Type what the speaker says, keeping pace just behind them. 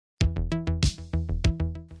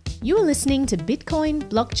You are listening to Bitcoin,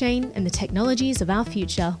 Blockchain, and the Technologies of Our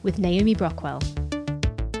Future with Naomi Brockwell.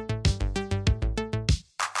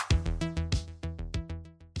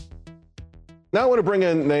 Now I want to bring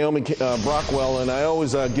in Naomi Brockwell, and I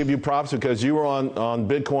always give you props because you were on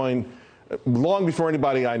Bitcoin long before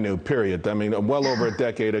anybody I knew, period. I mean, well over a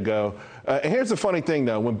decade ago. And here's the funny thing,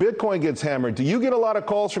 though. When Bitcoin gets hammered, do you get a lot of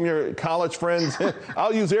calls from your college friends?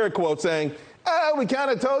 I'll use air quotes saying, we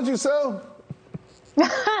kind of told you so.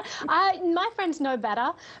 My friends know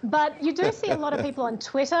better, but you do see a lot of people on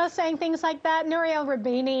Twitter saying things like that. Nouriel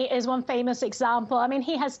Roubini is one famous example. I mean,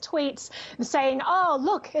 he has tweets saying, oh,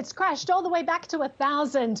 look, it's crashed all the way back to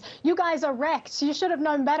 1,000. You guys are wrecked. You should have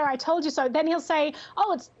known better. I told you so. Then he'll say,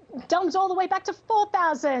 oh, it's dumped all the way back to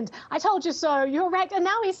 4,000. I told you so. You're wrecked. And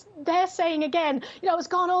now they're saying again, it's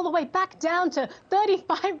gone all the way back down to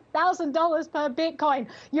 $35,000 per Bitcoin.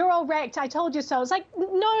 You're all wrecked. I told you so. It's like,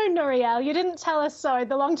 no, Nouriel, you didn't tell us so.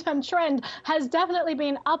 The long-term trend has definitely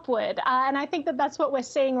been upward. And I think that that's what we're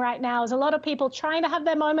seeing right now is a lot of people trying to have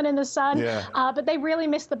their moment in the sun, but they really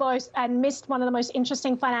missed the boat and missed one of the most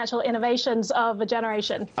interesting financial innovations of a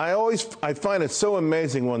generation. I find it so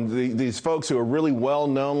amazing when these folks who are really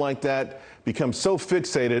well-known like that become so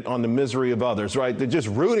fixated on the misery of others, right? They're just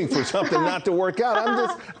rooting for something not to work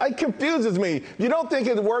out. It confuses me. You don't think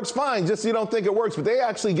it works, fine. Just you don't think it works, but they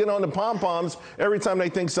actually get on the pom-poms every time they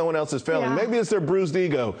think someone else is failing. Maybe it's their bruised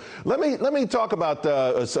ego. Let me talk about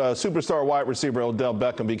superstar wide receiver Odell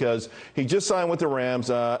Beckham because he just signed with the Rams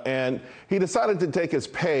and he decided to take his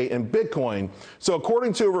pay in Bitcoin. So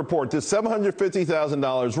according to a report, this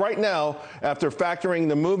 $750,000 right now, after factoring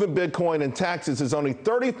the move in Bitcoin and taxes, is only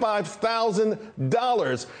 $35,000.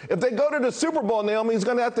 If they go to the Super Bowl, Naomi, he's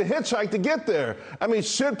going to have to hitchhike to get there. I mean,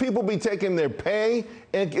 should people be taking their pay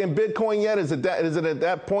in Bitcoin yet? Is it at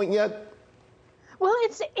that point yet? Well,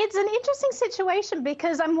 it's an interesting situation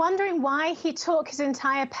because I'm wondering why he took his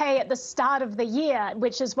entire pay at the start of the year,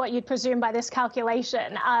 which is what you'd presume by this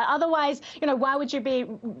calculation. Otherwise, why would you be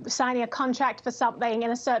signing a contract for something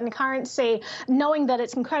in a certain currency, knowing that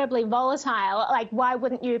it's incredibly volatile? Like, why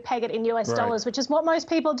wouldn't you peg it in US dollars, which is what most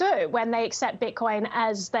people do when they accept Bitcoin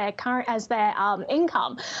as their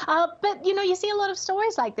income? But you see a lot of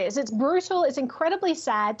stories like this. It's brutal. It's incredibly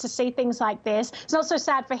sad to see things like this. It's not so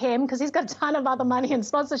sad for him because he's got a ton of other money and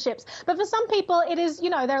sponsorships. But for some people, it is,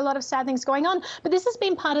 there are a lot of sad things going on. But this has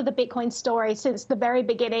been part of the Bitcoin story since the very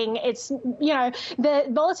beginning. It's, the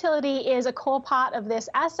volatility is a core part of this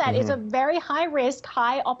asset. It's a very high risk,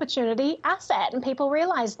 high opportunity asset. And people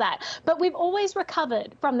realize that. But we've always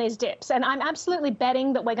recovered from these dips. And I'm absolutely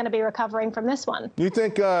betting that we're going to be recovering from this one. You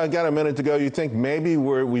think, got a minute to go, you think maybe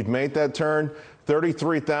we've made that turn?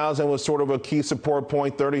 33,000 was sort of a key support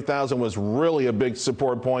point. 30,000 was really a big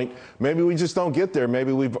support point. Maybe we just don't get there.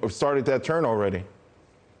 Maybe we've started that turn already.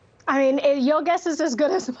 I mean, your guess is as good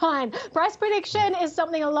as mine. Price prediction is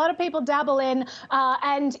something a lot of people dabble in.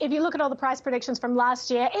 And if you look at all the price predictions from last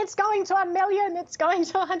year, it's going to 1 million, it's going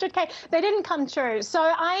to 100K. They didn't come true. So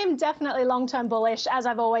I am definitely long-term bullish, as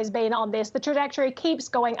I've always been on this. The trajectory keeps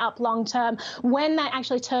going up long-term. When that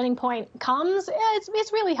actually turning point comes,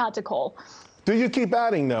 it's really hard to call. Do you keep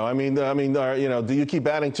adding, though? I mean, do you keep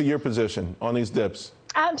adding to your position on these dips?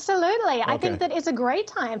 Absolutely. Okay. I think that it's a great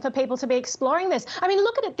time for people to be exploring this. I mean,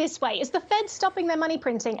 look at it this way. Is the Fed stopping their money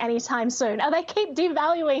printing anytime soon? They keep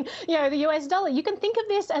devaluing, the US dollar. You can think of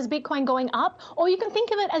this as Bitcoin going up, or you can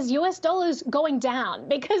think of it as US dollars going down,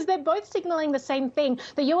 because they're both signaling the same thing.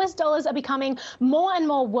 The US dollars are becoming more and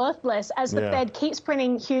more worthless as the Fed keeps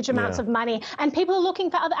printing huge amounts of money, and people are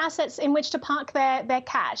looking for other assets in which to park their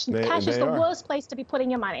cash. Cash is the worst place to be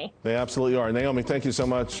putting your money. They absolutely are. Naomi, thank you so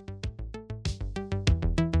much.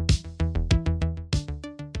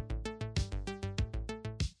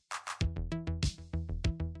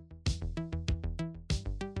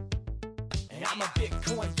 I'm a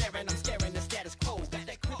Bitcoin